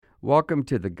Welcome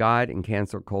to the God and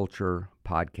Cancel Culture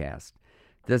podcast.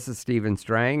 This is Stephen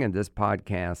Strang, and this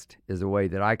podcast is a way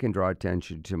that I can draw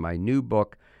attention to my new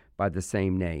book by the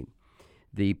same name.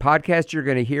 The podcast you're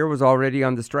going to hear was already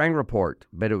on the Strang Report,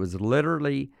 but it was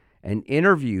literally an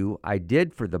interview I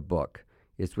did for the book.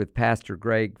 It's with Pastor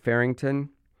Greg Fairrington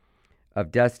of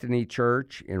Destiny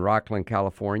Church in Rocklin,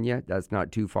 California. That's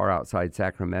not too far outside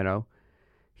Sacramento.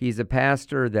 He's a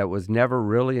pastor that was never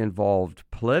really involved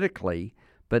politically,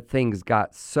 but things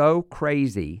got so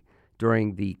crazy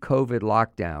during the COVID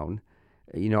lockdown,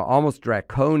 almost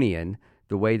draconian,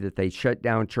 the way that they shut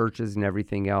down churches and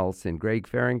everything else. And Greg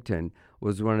Fairrington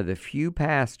was one of the few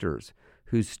pastors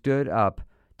who stood up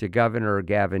to Governor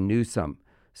Gavin Newsom.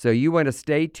 So you want to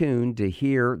stay tuned to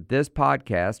hear this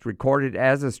podcast recorded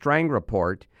as a Strang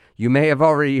Report. You may have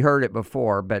already heard it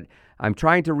before, but I'm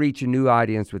trying to reach a new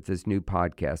audience with this new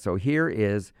podcast. So here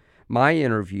is my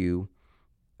interview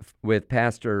with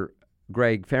Pastor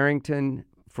Greg Fairrington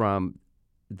from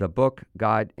the book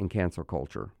God and Cancel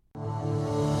Culture.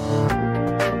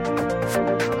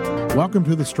 Welcome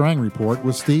to the Strang Report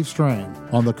with Steve Strang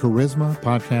on the Charisma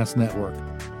Podcast Network.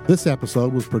 This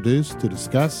episode was produced to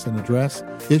discuss and address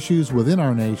issues within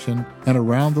our nation and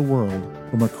around the world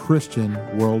from a Christian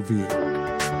worldview.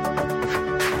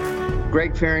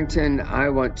 Greg Fairrington, I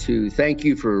want to thank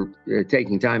you for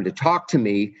taking time to talk to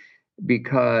me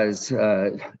because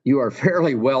you are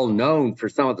fairly well known for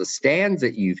some of the stands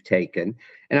that you've taken.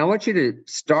 And I want you to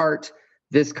start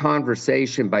this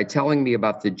conversation by telling me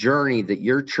about the journey that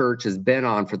your church has been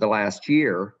on for the last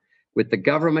year with the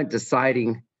government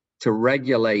deciding to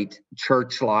regulate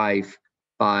church life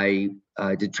by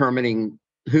determining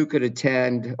who could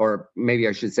attend, or maybe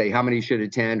I should say how many should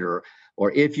attend, or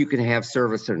if you can have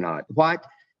service or not. What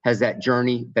has that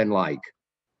journey been like?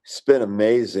 It's been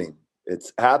amazing.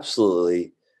 It's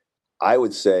absolutely, I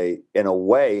would say, in a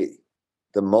way,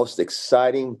 the most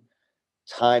exciting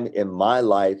time in my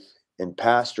life in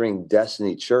pastoring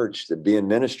Destiny Church to be in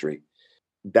ministry.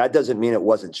 That doesn't mean it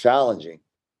wasn't challenging.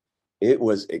 It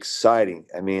was exciting.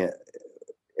 I mean,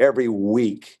 every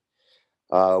week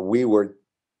we were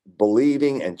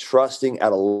believing and trusting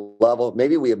at a level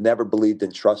maybe we have never believed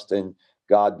and trusted in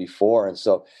God before. And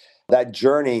so that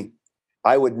journey,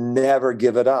 I would never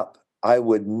give it up. I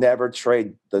would never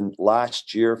trade the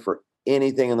last year for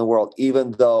anything in the world,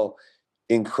 even though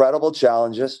incredible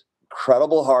challenges,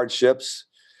 incredible hardships,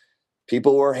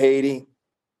 people were hating,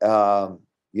 death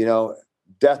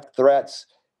threats,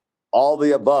 all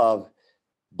the above.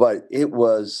 But it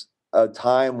was a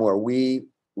time where we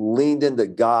leaned into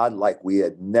God like we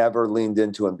had never leaned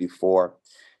into him before.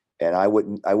 And I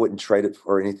wouldn't trade it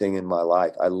for anything in my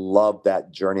life. I love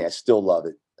that journey. I still love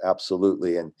it.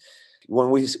 Absolutely. And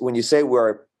when you say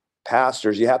we're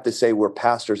pastors, you have to say we're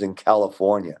pastors in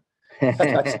California.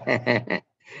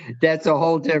 That's a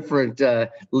whole different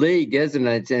league, isn't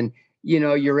it? And,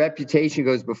 your reputation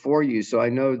goes before you. So I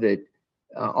know that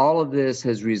all of this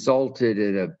has resulted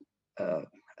in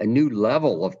a new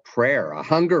level of prayer, a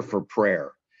hunger for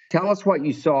prayer. Tell us what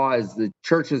you saw as the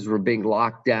churches were being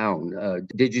locked down.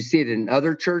 Did you see it in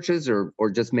other churches or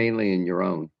just mainly in your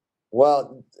own?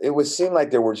 Well, it would seem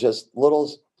like there were just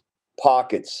little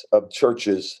pockets of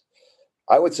churches,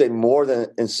 I would say more than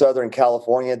in Southern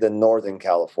California than Northern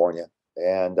California.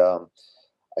 And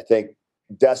I think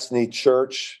Destiny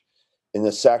Church in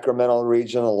the Sacramento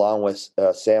region, along with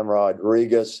Sam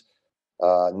Rodriguez,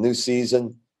 New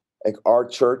Season, I think our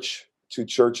church, two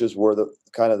churches were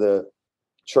the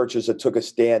churches that took a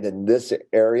stand in this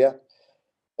area.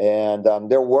 And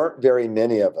there weren't very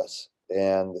many of us.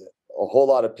 And a whole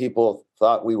lot of people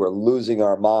thought we were losing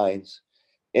our minds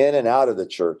in and out of the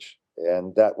church.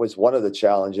 And that was one of the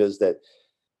challenges, that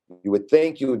you would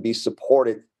think you would be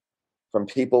supported from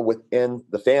people within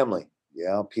the family,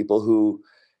 people who,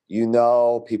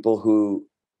 people who,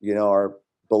 are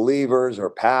believers or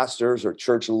pastors or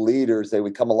church leaders. They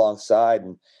would come alongside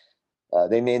and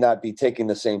they may not be taking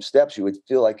the same steps. You would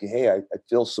feel like, hey, I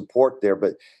feel support there,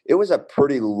 but it was a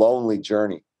pretty lonely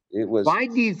journey. It was. Why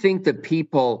do you think that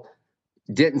people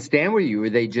didn't stand with you? Were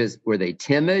they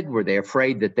timid? Were they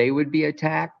afraid that they would be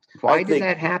attacked? Why did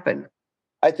that happen?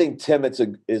 I think timid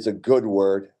is a good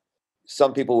word.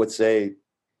 Some people would say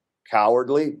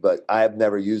cowardly, but I have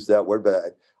never used that word,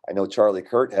 but I know Charlie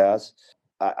Kirk has.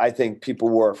 I think people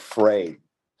were afraid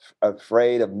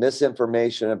of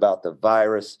misinformation about the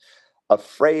virus,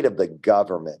 afraid of the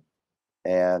government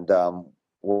and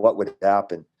what would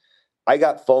happen. I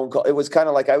got phone call. It was kind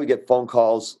of like I would get phone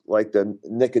calls like the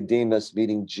Nicodemus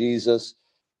meeting Jesus,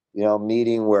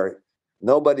 meeting where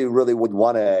nobody really would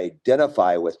want to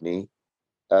identify with me.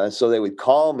 So they would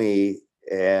call me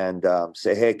and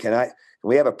say, hey, can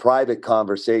we have a private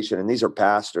conversation? And these are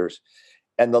pastors.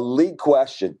 And the lead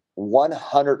question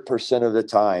 100% of the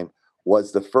time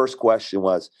was, the first question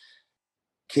was,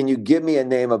 can you give me a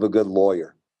name of a good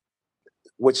lawyer?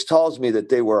 Which tells me that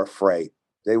they were afraid.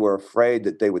 They were afraid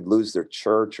that they would lose their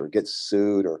church or get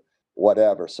sued or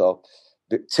whatever. So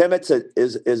timid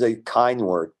is a kind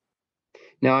word.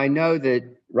 Now, I know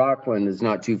that Rockland is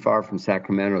not too far from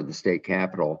Sacramento, the state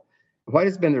capital. What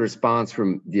has been the response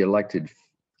from the elected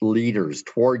leaders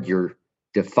toward your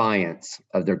defiance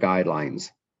of their guidelines?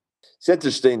 It's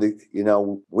interesting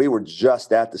that, we were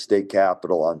just at the state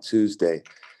capitol on Tuesday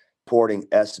reporting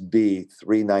SB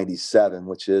 397,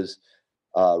 which is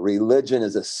Religion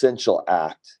is Essential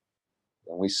Act.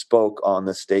 And we spoke on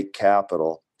the state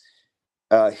capitol.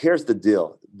 Here's the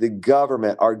deal. The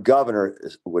government, our governor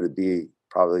would be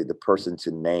probably the person to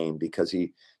name because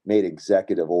he made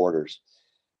executive orders,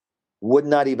 would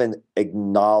not even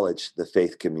acknowledge the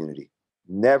faith community.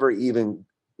 Never even,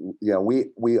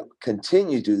 we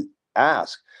continue to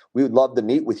ask, we would love to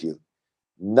meet with you.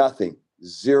 Nothing,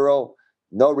 zero,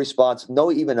 no response, no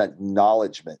even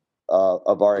acknowledgement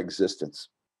of our existence.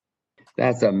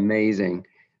 That's amazing.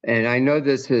 And I know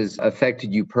this has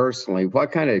affected you personally.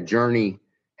 What kind of journey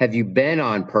have you been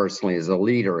on personally as a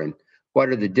leader? And what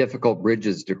are the difficult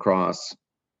bridges to cross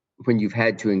when you've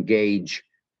had to engage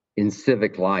in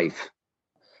civic life?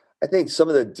 I think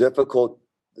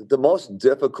the most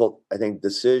difficult, I think,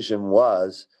 decision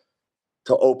was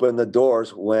to open the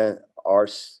doors when our,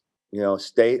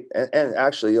 state and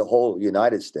actually the whole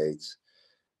United States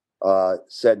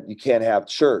said you can't have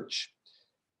church.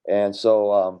 And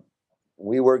so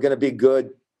we were going to be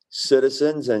good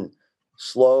citizens and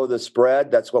slow the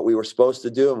spread. That's what we were supposed to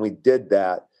do. And we did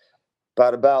that.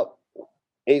 But about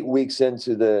 8 weeks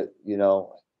into the,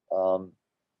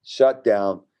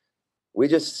 shutdown,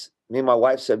 me and my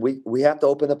wife said, we have to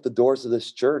open up the doors of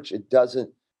this church. It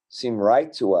doesn't seem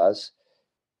right to us.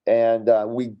 And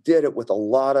we did it with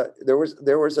there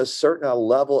was a certain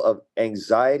level of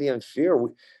anxiety and fear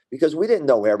because we didn't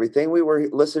know everything. We were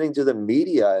listening to the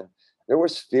media and there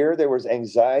was fear, there was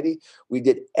anxiety. We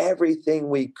did everything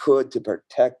we could to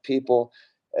protect people.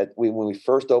 When we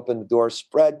first opened the door,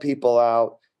 spread people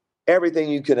out, everything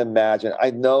you can imagine.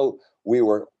 I know we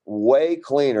were way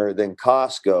cleaner than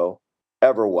Costco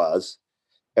ever was.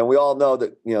 And we all know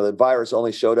that, the virus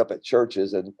only showed up at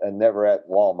churches and never at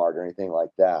Walmart or anything like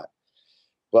that.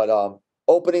 But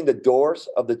opening the doors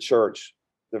of the church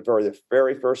for the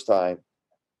very first time,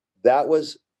 that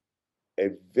was a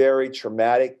very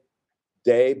traumatic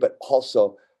day. But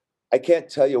also, I can't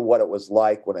tell you what it was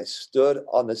like when I stood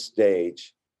on the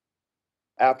stage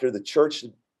after the church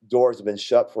doors have been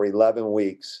shut for 11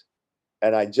 weeks.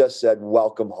 And I just said,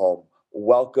 welcome home.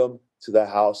 Welcome to the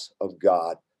house of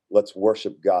God. Let's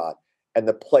worship God. And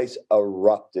the place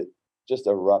erupted, just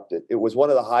erupted. It was one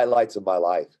of the highlights of my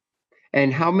life.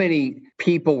 And how many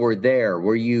people were there?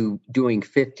 Were you doing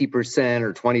 50%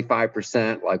 or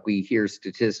 25%, like we hear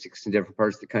statistics in different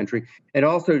parts of the country? And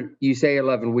also, you say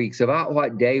 11 weeks. About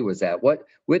what day was that?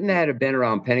 Wouldn't that have been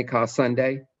around Pentecost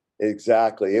Sunday?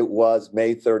 Exactly. It was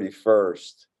May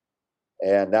 31st.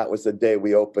 And that was the day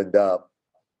we opened up.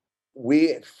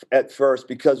 We, at first,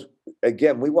 because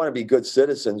again, we want to be good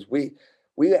citizens, we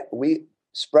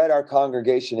spread our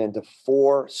congregation into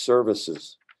 4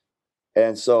 services.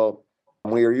 And so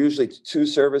we were usually 2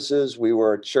 services. We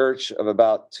were a church of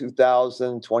about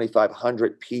 2,000,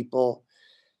 2,500 people.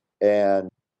 And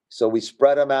so we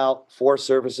spread them out, 4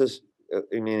 services.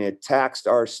 It taxed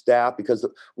our staff because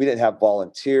we didn't have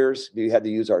volunteers. We had to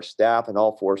use our staff in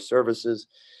all 4 services.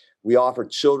 We offered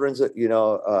children's,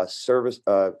 service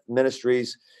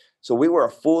ministries. So we were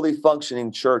a fully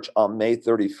functioning church on May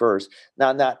 31st.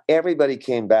 Now, not everybody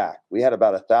came back. We had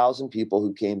about 1,000 people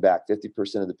who came back.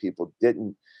 50% of the people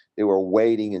didn't. They were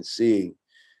waiting and seeing.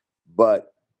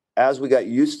 But as we got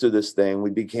used to this thing,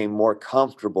 we became more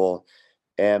comfortable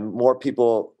and more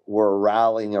people were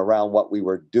rallying around what we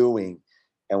were doing.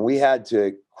 And we had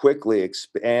to quickly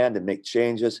expand and make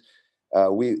changes.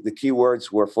 The key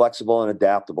words were flexible and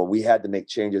adaptable. We had to make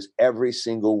changes every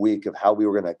single week of how we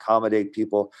were going to accommodate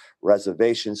people,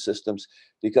 reservation systems,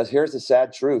 because here's the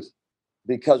sad truth.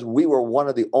 Because we were one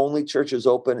of the only churches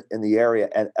open in the area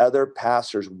and other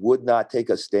pastors would not take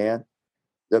a stand,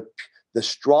 the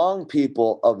strong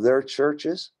people of their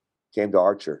churches came to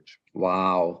our church.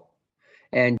 Wow.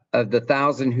 And of the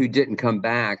 1,000 who didn't come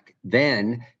back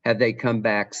then, have they come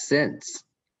back since?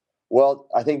 Well,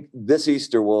 I think this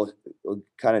Easter will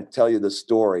kind of tell you the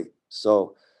story.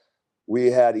 So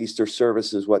we had Easter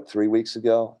services, 3 weeks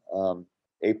ago,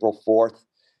 April 4th.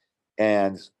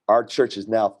 and our church is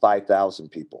now 5,000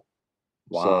 people.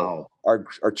 Wow. So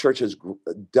our church has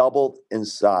doubled in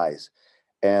size,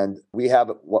 and we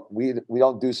have what we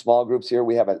don't do small groups here.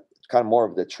 We have a kind of more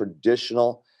of the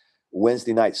traditional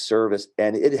Wednesday night service,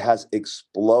 and it has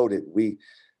exploded. We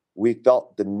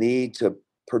felt the need to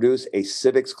produce a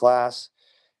civics class,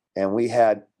 and we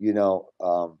had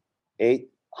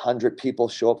 800 people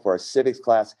show up for our civics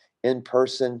class in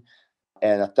person,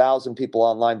 and 1,000 people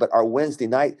online. But our Wednesday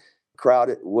night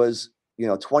crowd was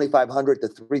 2,500 to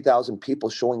 3,000 people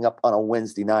showing up on a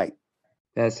Wednesday night.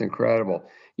 That's incredible.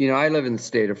 I live in the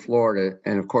state of Florida,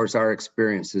 and of course, our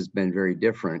experience has been very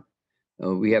different.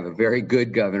 We have a very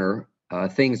good governor.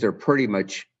 Things are pretty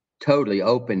much totally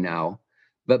open now.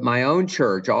 But my own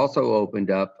church also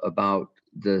opened up about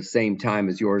the same time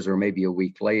as yours, or maybe a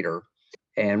week later.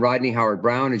 And Rodney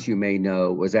Howard-Browne, as you may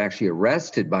know, was actually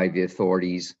arrested by the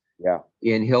authorities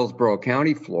in Hillsborough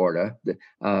County, Florida.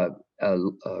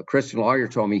 A Christian lawyer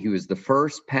told me he was the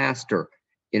first pastor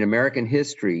in American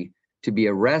history to be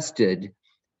arrested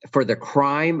for the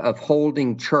crime of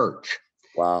holding church.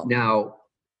 Wow. Now,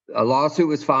 a lawsuit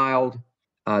was filed.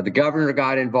 The governor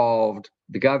got involved.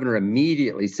 The governor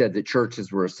immediately said that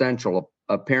churches were essential.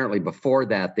 Apparently, before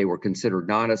that, they were considered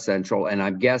non-essential. And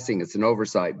I'm guessing it's an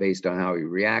oversight based on how he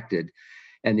reacted.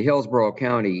 And the Hillsborough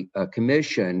County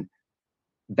Commission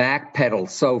backpedaled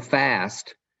so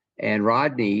fast. And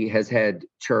Rodney has had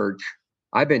church.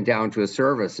 I've been down to a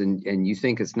service, and you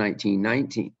think it's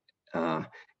 1919.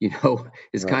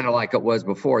 It's kind of like it was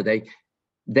before.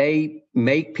 They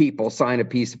make people sign a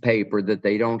piece of paper that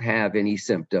they don't have any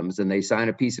symptoms, and they sign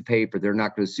a piece of paper they're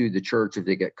not going to sue the church if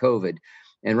they get COVID.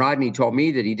 And Rodney told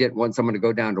me that he didn't want someone to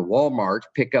go down to Walmart,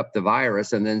 pick up the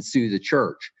virus, and then sue the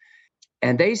church.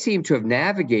 And they seem to have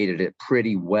navigated it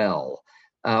pretty well.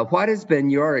 What has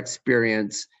been your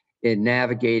experience in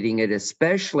navigating it,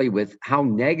 especially with how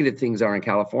negative things are in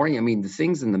California? I mean, the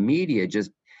things in the media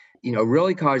just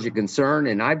really cause you concern.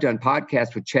 And I've done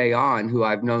podcasts with Che Ahn, who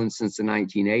I've known since the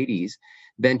 1980s,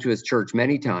 been to his church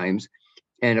many times.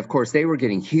 And of course, they were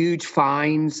getting huge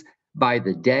fines by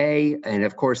the day. And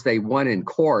of course, they won in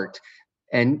court.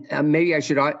 And maybe I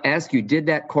should ask you, did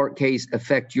that court case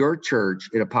affect your church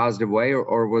in a positive way,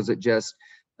 or was it just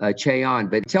Che Ahn?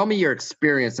 But tell me your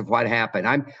experience of what happened.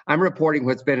 I'm reporting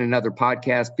what's been another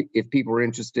podcast. If people are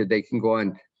interested, they can go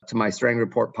on to my Strang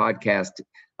Report podcast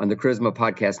on the Charisma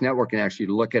Podcast Network and actually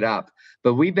look it up.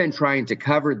 But we've been trying to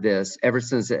cover this ever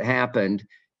since it happened,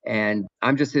 and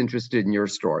I'm just interested in your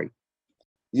story.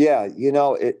 Yeah,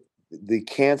 the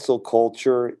cancel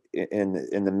culture in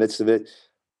the midst of it.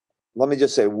 Let me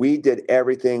just say, we did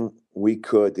everything we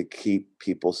could to keep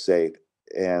people safe,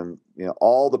 and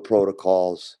all the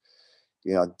protocols,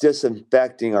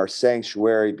 disinfecting our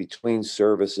sanctuary between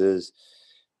services,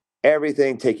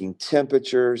 everything, taking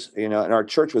temperatures, and our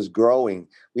church was growing.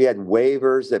 We had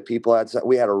waivers that people had.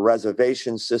 We had a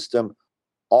reservation system,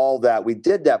 all that. We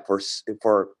did that for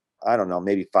I don't know,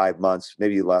 maybe 5 months,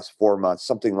 maybe the last 4 months,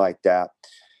 something like that.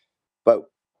 But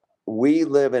we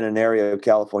live in an area of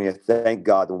California, thank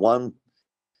God, the one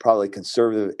probably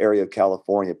conservative area of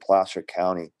California, Placer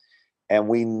County. And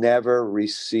we never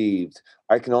received,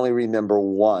 I can only remember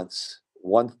one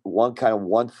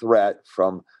threat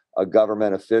from a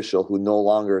government official who no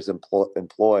longer is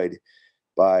employed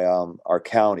by our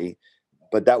county.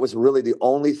 But that was really the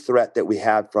only threat that we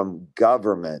had from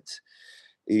government.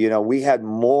 We had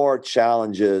more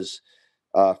challenges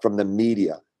from the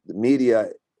media. The media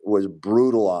was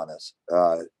brutal on us.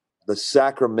 The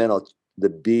Sacramento, the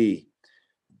Bee,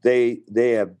 they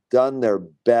have done their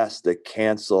best to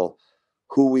cancel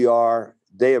who we are.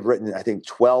 They have written, I think,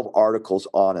 12 articles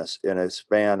on us in a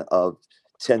span of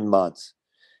 10 months.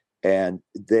 And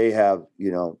they have,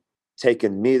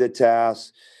 taken me to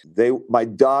task. My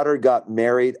daughter got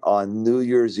married on New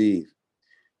Year's Eve,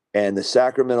 and the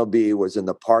Sacramento Bee was in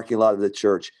the parking lot of the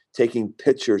church taking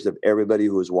pictures of everybody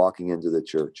who was walking into the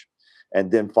church,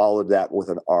 and then followed that with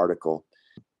an article.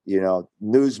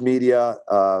 News media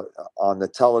on the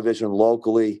television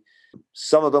locally,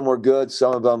 some of them were good,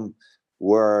 some of them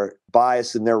were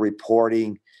biased in their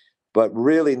reporting, but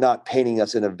really not painting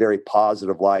us in a very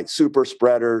positive light. Super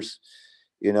spreaders.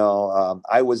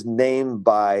 I was named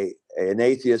by an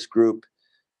atheist group,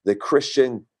 the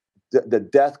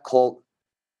death cult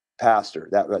pastor.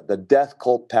 The death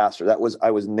cult pastor.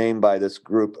 I was named by this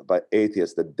group by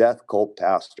atheists, the death cult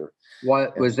pastor.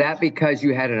 What was that? Because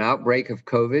you had an outbreak of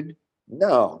COVID?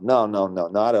 No,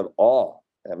 not at all.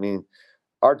 I mean,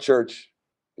 our church,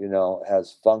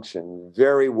 has functioned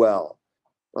very well.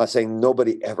 I'm not saying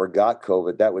nobody ever got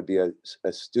COVID. That would be a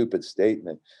stupid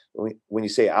statement. When you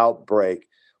say outbreak,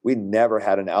 We never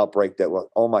had an outbreak that was,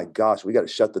 oh my gosh, we got to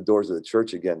shut the doors of the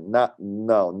church again. Not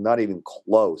even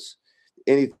close.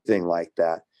 Anything like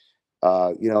that.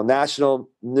 National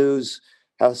news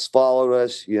has followed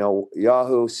us,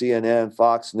 Yahoo, CNN,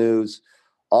 Fox News,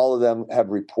 all of them have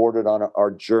reported on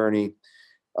our journey.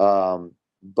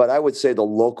 But I would say the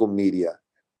local media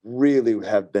really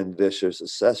have been vicious,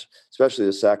 especially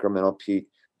the Sacramento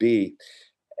Bee.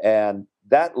 And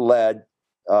that led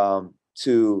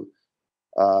to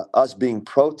us being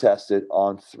protested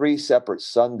on 3 separate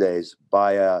Sundays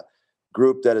by a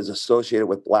group that is associated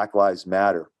with Black Lives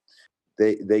Matter.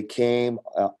 They came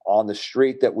on the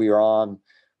street that we were on,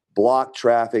 blocked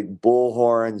traffic,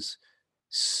 bullhorns,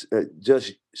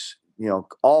 just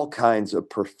all kinds of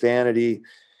profanity,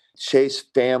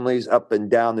 chased families up and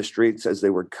down the streets as they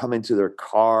were coming to their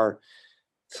car,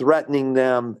 threatening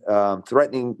them,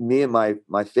 threatening me and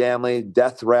my family,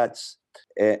 death threats,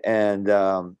 and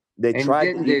they tried.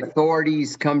 Didn't the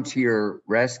authorities come to your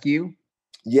rescue?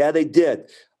 Yeah, they did.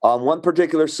 On one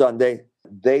particular Sunday,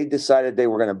 they decided they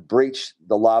were going to breach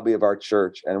the lobby of our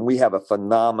church, and we have a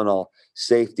phenomenal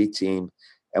safety team,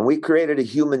 and we created a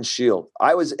human shield.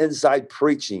 I was inside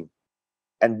preaching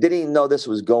and didn't even know this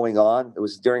was going on. It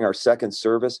was during our second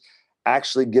service,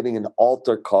 actually giving an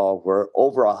altar call where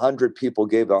over 100 people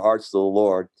gave their hearts to the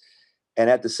Lord. And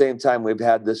at the same time, we've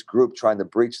had this group trying to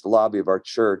breach the lobby of our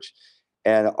church,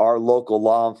 and our local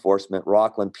law enforcement,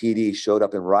 Rockland PD, showed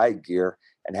up in riot gear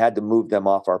and had to move them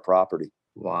off our property.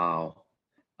 Wow.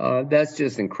 That's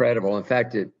just incredible. In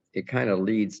fact, it kind of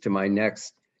leads to my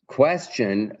next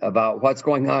question about what's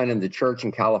going on in the church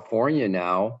in California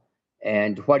now,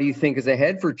 and what do you think is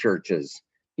ahead for churches,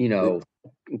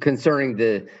 concerning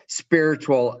the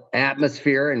spiritual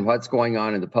atmosphere and what's going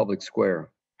on in the public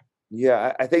square?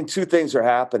 Yeah, I think 2 things are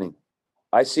happening.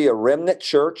 I see a remnant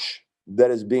church that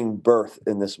is being birthed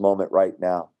in this moment right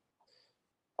now.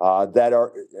 And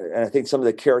I think some of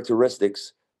the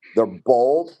characteristics, they're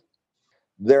bold,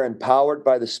 they're empowered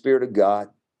by the Spirit of God,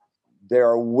 they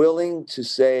are willing to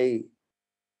say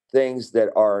things that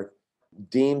are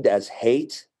deemed as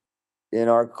hate in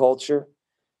our culture,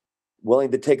 willing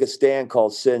to take a stand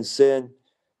called sin,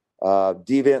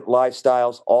 deviant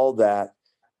lifestyles, all that.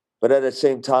 But at the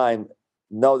same time,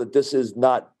 know that this is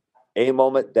not a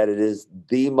moment, that it is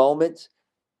the moment,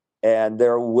 and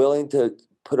they're willing to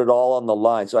put it all on the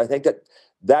line. So I think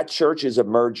that church is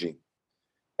emerging.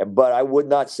 But I would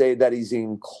not say that he's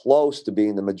even close to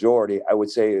being the majority. I would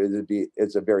say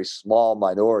it's a very small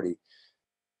minority.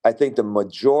 I think the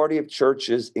majority of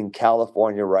churches in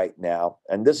California right now,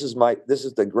 and this is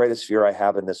the greatest fear I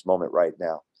have in this moment right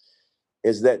now,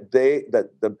 is that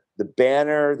the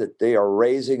banner that they are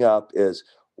raising up is,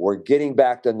 we're getting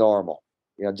back to normal.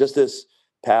 Just this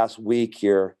past week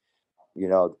here,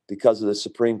 because of the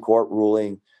Supreme Court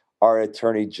ruling, our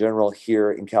Attorney General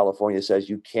here in California says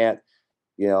you can't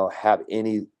have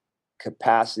any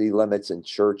capacity limits in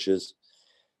churches.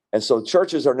 And so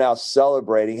churches are now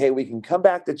celebrating, hey, we can come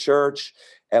back to church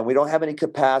and we don't have any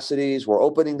capacities. We're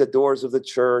opening the doors of the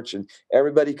church and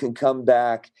everybody can come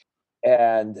back.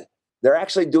 And they're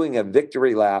actually doing a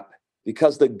victory lap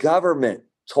because the government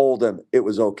told them it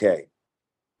was okay.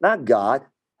 Not God.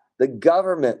 The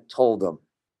government told them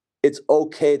it's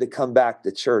okay to come back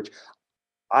to church.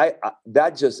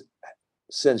 That just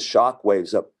sends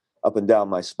shockwaves up and down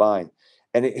my spine.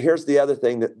 And here's the other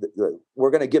thing, that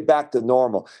we're going to get back to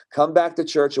normal. Come back to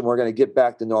church and we're going to get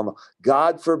back to normal.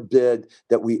 God forbid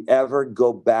that we ever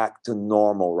go back to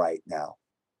normal right now.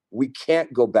 We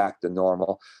can't go back to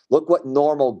normal. Look what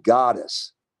normal got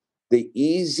us. The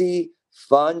easy,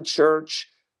 fun church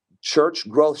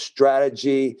growth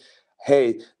strategy.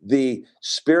 Hey, the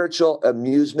spiritual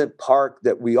amusement park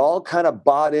that we all kind of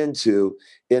bought into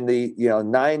in the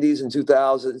 90s and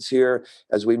 2000s here,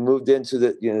 as we moved into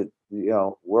the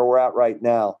where we're at right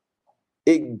now,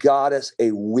 it got us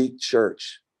a weak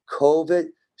church. COVID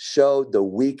showed the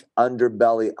weak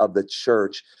underbelly of the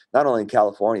church, not only in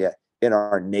California, in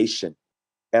our nation.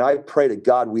 And I pray to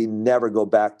God we never go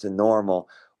back to normal.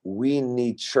 We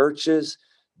need churches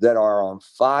that are on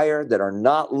fire, that are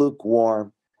not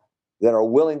lukewarm, that are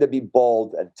willing to be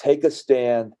bold and take a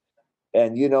stand.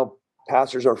 And,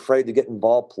 pastors are afraid to get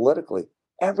involved politically.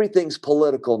 Everything's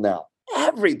political now.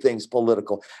 Everything's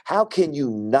political. How can you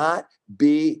not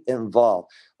be involved?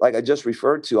 Like I just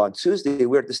referred to, on Tuesday, we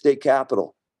were at the state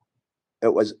capitol.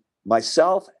 It was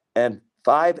myself and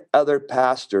 5 other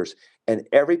pastors, and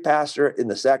every pastor in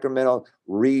the Sacramento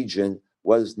region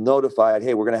was notified,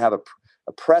 hey, we're going to have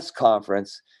a press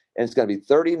conference, and it's going to be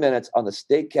 30 minutes on the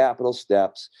state capitol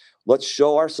steps. Let's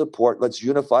show our support. Let's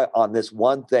unify on this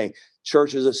one thing.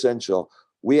 Church is essential.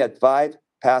 We had 5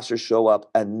 pastors show up,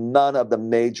 and none of the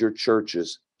major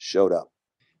churches showed up.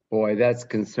 Boy, that's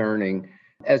concerning.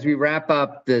 As we wrap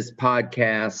up this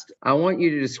podcast, I want you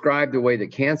to describe the way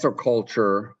that cancel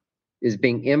culture is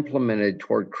being implemented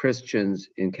toward Christians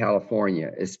in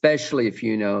California, especially if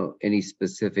you know any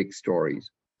specific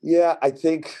stories. Yeah, I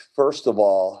think, first of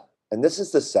all, and this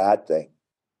is the sad thing,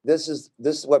 this is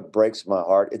what breaks my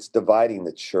heart. It's dividing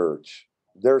the church.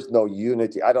 There's no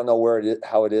unity. I don't know where it is,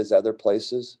 how it is other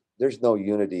places. There's no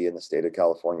unity in the state of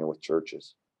California with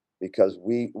churches, because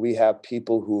we have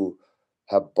people who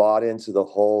have bought into the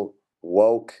whole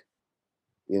woke,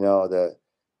 the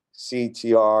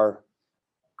CRT,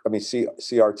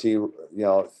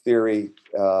 theory,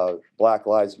 Black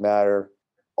Lives Matter,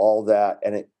 all that,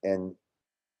 and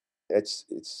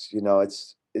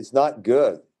it's not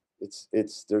good.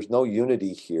 It's there's no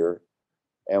unity here,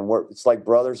 and it's like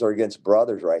brothers are against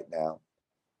brothers right now.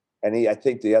 And I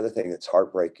think the other thing that's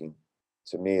heartbreaking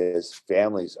to me is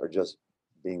families are just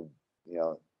being,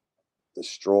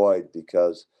 destroyed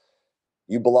because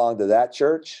you belong to that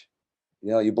church,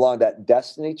 you belong to that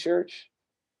Destiny church.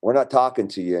 We're not talking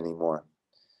to you anymore.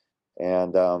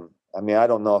 And I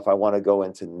don't know if I want to go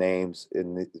into names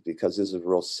because this is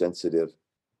real sensitive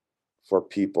for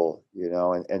people,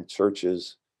 and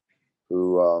churches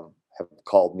who have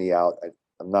called me out.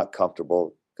 I'm not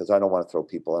comfortable because I don't want to throw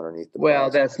people underneath the bus. Well,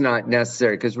 that's not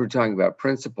necessary because we're talking about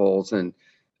principles. And,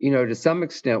 to some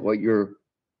extent, what you're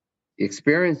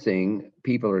experiencing,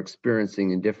 people are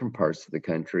experiencing in different parts of the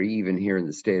country, even here in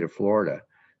the state of Florida.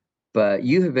 But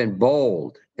you have been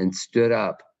bold and stood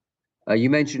up. You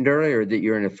mentioned earlier that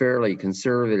you're in a fairly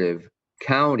conservative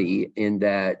county in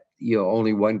that,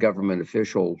 only one government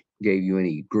official gave you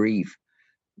any grief.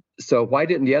 So why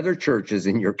didn't the other churches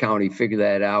in your county figure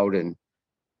that out and,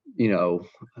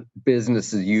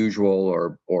 business as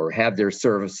usual or have their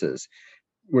services?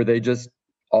 Were they just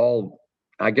all,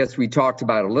 I guess we talked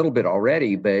about a little bit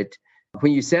already, but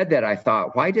when you said that, I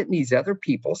thought, why didn't these other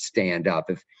people stand up?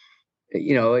 If,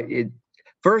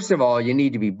 first of all, you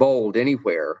need to be bold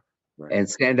anywhere. Right. And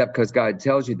stand up because God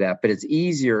tells you that, but it's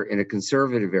easier in a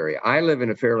conservative area. I live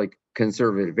in a fairly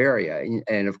conservative area,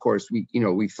 and of course,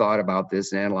 we've thought about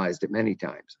this and analyzed it many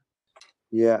times.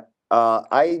 Yeah,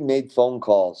 I made phone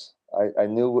calls. I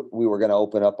knew we were going to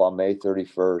open up on May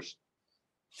 31st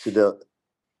to the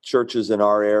churches in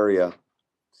our area,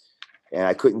 and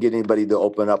I couldn't get anybody to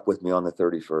open up with me on the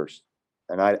 31st,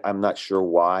 and I'm not sure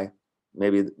why.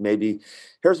 Maybe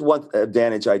here's one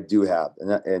advantage I do have,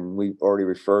 and we've already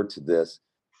referred to this.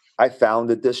 I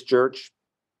founded this church,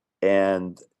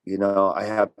 and I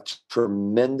have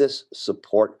tremendous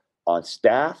support on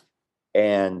staff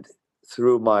and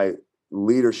through my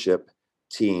leadership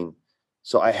team.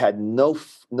 So I had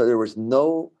there was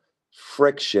no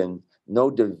friction,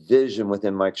 no division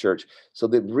within my church. So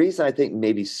the reason I think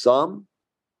maybe some,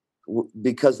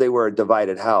 because they were a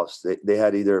divided house, they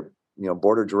had either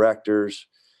board of directors,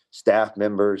 staff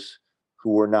members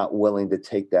who were not willing to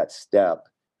take that step.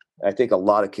 I think a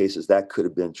lot of cases that could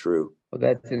have been true. Well,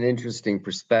 that's an interesting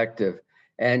perspective.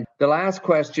 And the last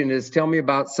question is, tell me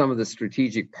about some of the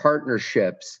strategic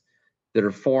partnerships that are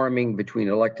forming between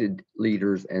elected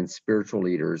leaders and spiritual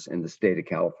leaders in the state of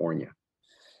California.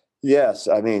 Yes,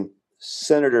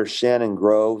 Senator Shannon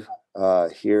Grove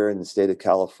here in the state of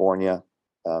California.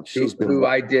 She's been who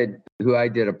I did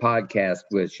a podcast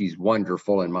with. She's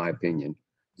wonderful, in my opinion.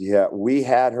 Yeah, we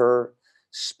had her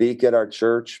speak at our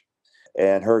church,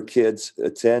 and her kids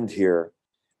attend here.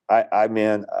 I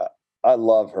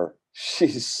love her.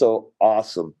 She's so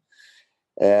awesome,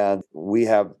 and we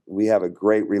have a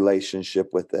great relationship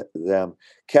with them.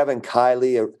 Kevin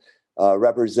Kiley, a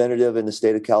representative in the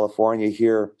state of California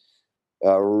here,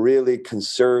 a really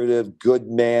conservative, good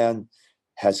man,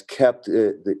 has kept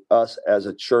us as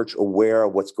a church aware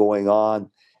of what's going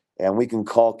on, and we can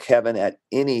call Kevin at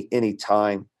any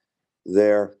time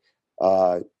there.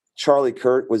 Charlie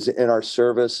Kurt was in our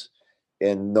service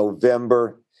in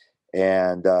November,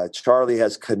 and Charlie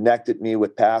has connected me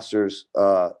with pastors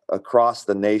across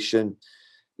the nation.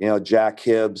 Jack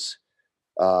Hibbs,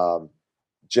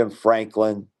 Jim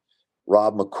Franklin,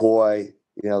 Rob McCoy.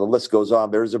 The list goes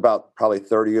on. There's about probably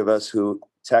 30 of us who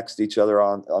text each other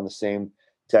on the same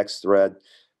text thread.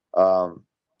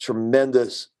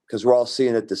 Tremendous, because we're all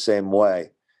seeing it the same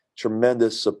way.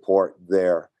 Tremendous support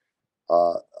there.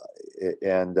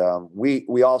 And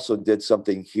we also did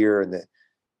something here and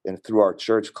through our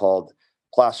church called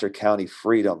Placer County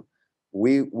Freedom.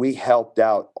 We helped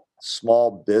out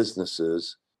small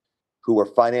businesses who were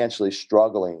financially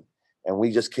struggling, and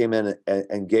we just came in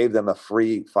and gave them a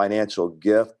free financial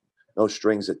gift, no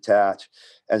strings attached.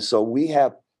 And so we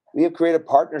have We have created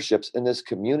partnerships in this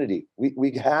community.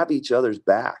 We have each other's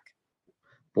back.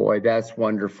 Boy, that's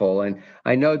wonderful. And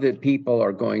I know that people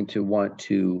are going to want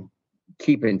to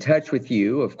keep in touch with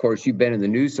you. Of course, you've been in the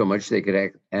news so much they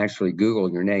could actually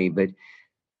Google your name. But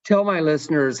tell my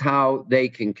listeners how they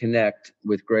can connect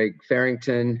with Greg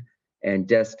Fairrington and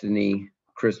Destiny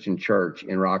Christian Church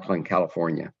in Rockland,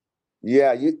 California.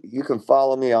 Yeah, you can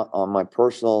follow me on my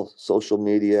personal social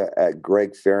media at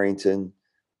Greg Fairrington,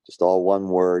 just all one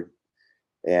word,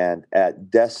 and at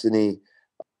Destiny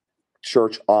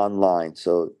Church Online.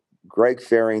 So Greg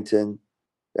Fairrington,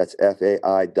 that's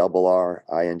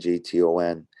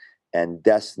FAIRRINGTON, and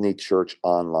Destiny Church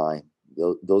Online.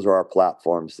 Those are our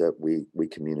platforms that we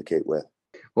communicate with.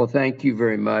 Well, thank you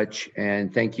very much.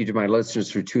 And thank you to my listeners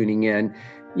for tuning in.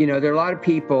 You know, there are a lot of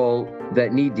people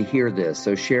that need to hear this.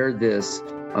 So share this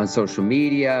on social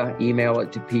media, email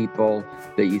it to people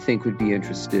that you think would be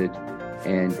interested.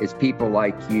 And it's people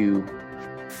like you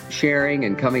sharing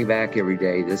and coming back every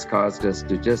day. This caused us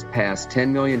to just pass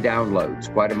 10 million downloads,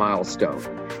 quite a milestone.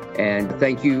 And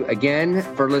thank you again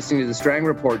for listening to the Strang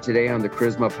Report today on the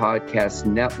Charisma Podcast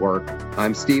Network.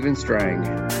 I'm Stephen Strang.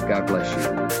 God bless you.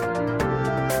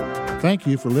 Thank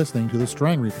you for listening to the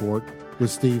Strang Report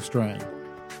with Steve Strang.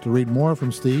 To read more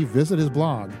from Steve, visit his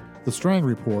blog, The Strang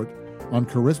Report, on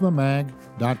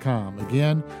charismamag.com.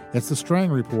 Again, it's The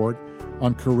Strang Report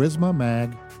on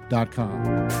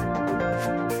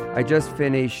charismamag.com. I just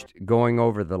finished going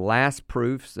over the last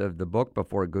proofs of the book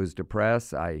before it goes to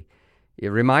press. It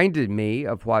reminded me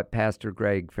of what Pastor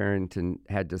Greg Fairrington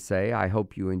had to say. I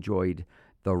hope you enjoyed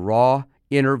the raw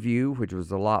interview, which was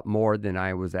a lot more than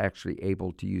I was actually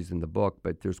able to use in the book,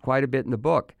 but there's quite a bit in the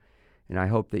book, and I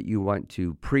hope that you want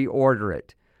to pre-order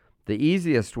it. The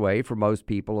easiest way for most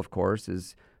people, of course,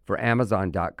 is for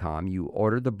Amazon.com. You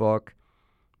order the book.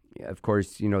 Of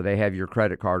course, you know, they have your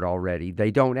credit card already.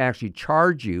 They don't actually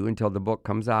charge you until the book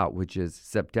comes out, which is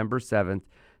September 7th,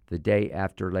 the day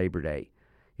after Labor Day.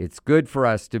 It's good for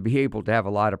us to be able to have a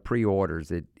lot of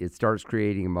pre-orders. It starts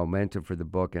creating a momentum for the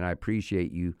book, and I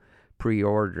appreciate you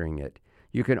pre-ordering it.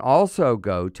 You can also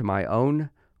go to my own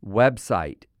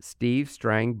website,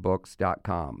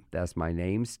 stevestrangbooks.com. That's my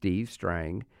name, Steve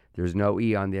Strang. There's no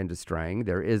E on the end of Strang.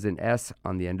 There is an S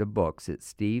on the end of books.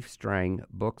 It's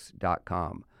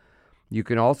stevestrangbooks.com. You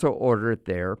can also order it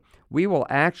there. We will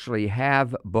actually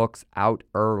have books out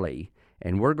early,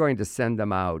 and we're going to send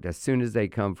them out as soon as they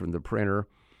come from the printer.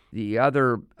 The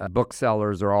other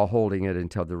booksellers are all holding it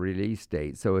until the release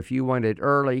date. So if you want it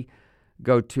early,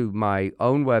 go to my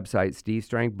own website,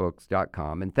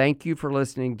 stevestrangbooks.com. And thank you for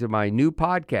listening to my new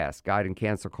podcast, Guide in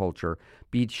Cancel Culture.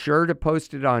 Be sure to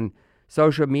post it on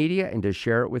social media and to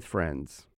share it with friends.